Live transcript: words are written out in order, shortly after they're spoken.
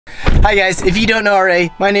Hi guys, if you don't know already,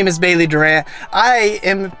 my name is Bailey Durant. I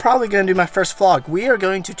am probably going to do my first vlog. We are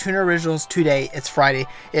going to Tuner Originals today. It's Friday.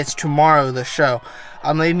 It's tomorrow, the show.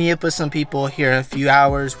 I'm going to meet up with some people here in a few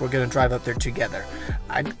hours. We're going to drive up there together.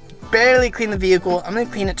 I barely cleaned the vehicle. I'm going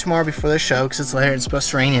to clean it tomorrow before the show because it's later. It's supposed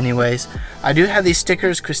to rain anyways. I do have these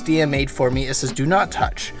stickers Christina made for me. It says do not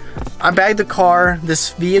touch. I bagged the car.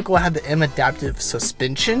 This vehicle had the M adaptive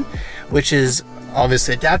suspension, which is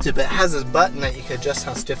obviously adaptive, but it has this button that you can adjust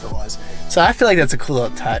how stiff it was. So I feel like that's a cool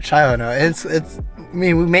little touch. I don't know. It's I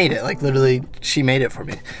mean, we made it. Like literally, she made it for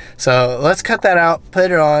me. So let's cut that out,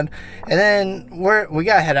 put it on, and then we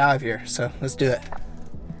gotta head out of here. So let's do it.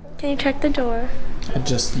 Can you check the door? You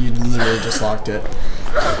literally just locked it.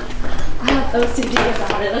 I have OCD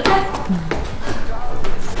about it.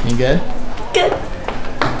 Okay. You good? Good.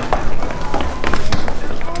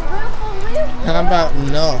 How about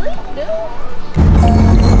no?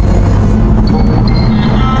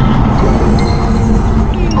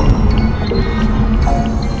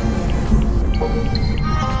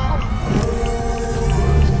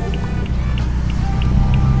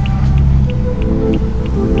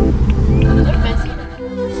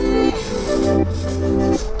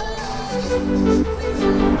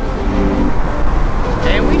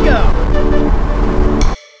 Here we go.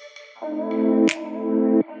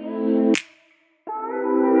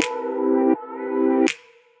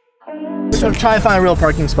 So try to find a real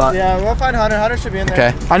parking spot. Yeah, we'll find Hunter. Hunter should be in there.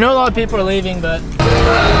 Okay. I know a lot of people are leaving, but I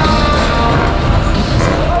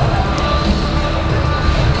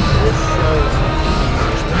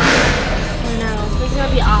know. This is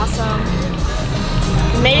gonna be awesome.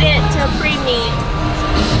 Made it to pre-meet.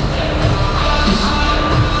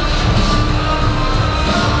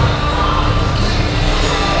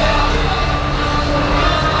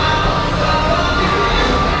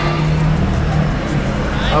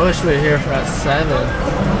 I wish we were here for at 7.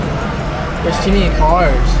 There's too many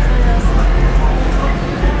cars.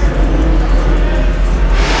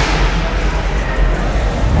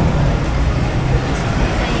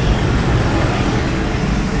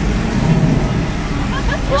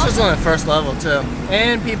 This is on the first level too.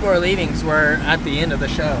 And people are leaving because we're at the end of the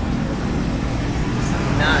show. It's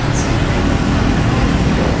nuts.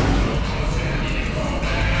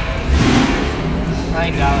 I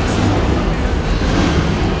think Dallas.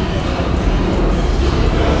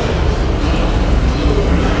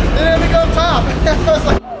 Let me go up top. I was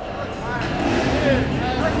like,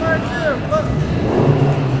 dude, look.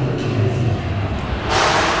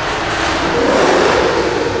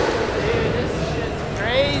 Dude, this shit's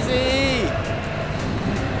crazy.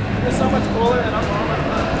 It's so much cooler than I'm on my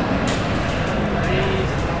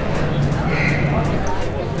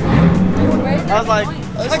I was like,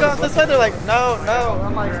 I go up this way. They're like, no.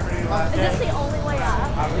 I'm like, Is this the only way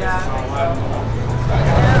up? yeah.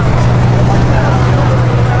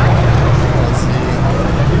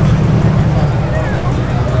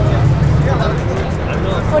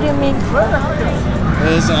 What do you mean?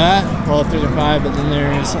 There's that, well, through the 5, but then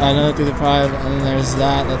there's another through the 5, and then there's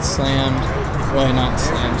that that's slammed. Really not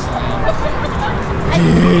slammed.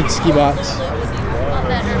 Dude, ski box.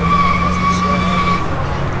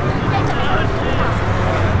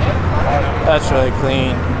 That's really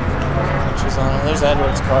clean. She's on it. There's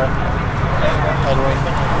Edward's car. Edward.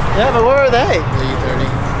 Yeah, but where are they? The E30.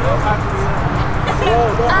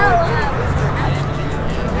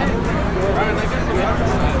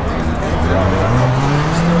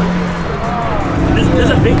 There's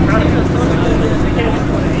a big crowd of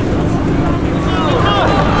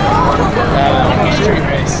Street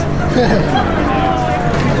race.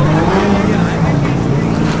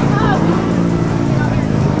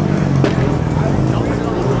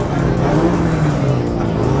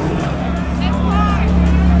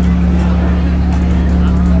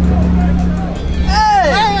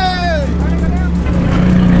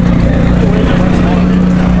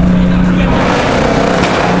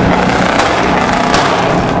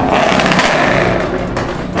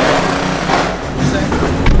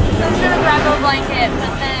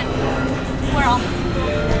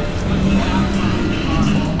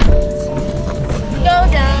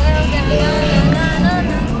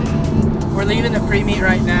 Leaving the pre-meet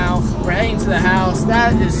right now. We're heading to the house.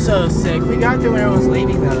 That is so sick. We got there when everyone was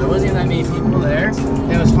leaving though. There wasn't that many people there.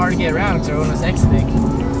 It was hard to get around because everyone was exiting.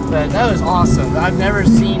 But that was awesome. I've never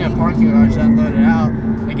seen a parking garage that loaded out.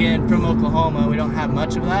 Again, from Oklahoma, we don't have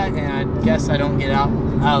much of that, and I guess I don't get out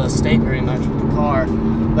of the state very much with the car.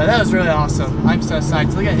 But that was really awesome. I'm so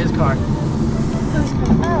psyched. Look at his car.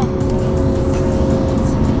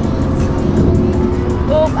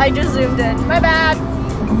 Oh, I just zoomed in. My bad.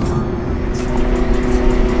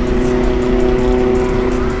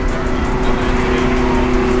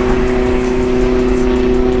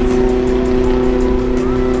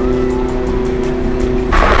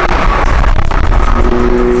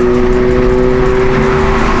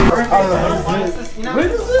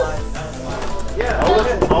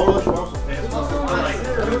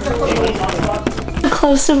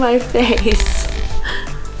 Close to my face.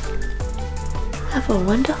 Have a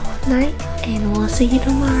wonderful night, and we'll see you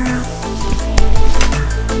tomorrow.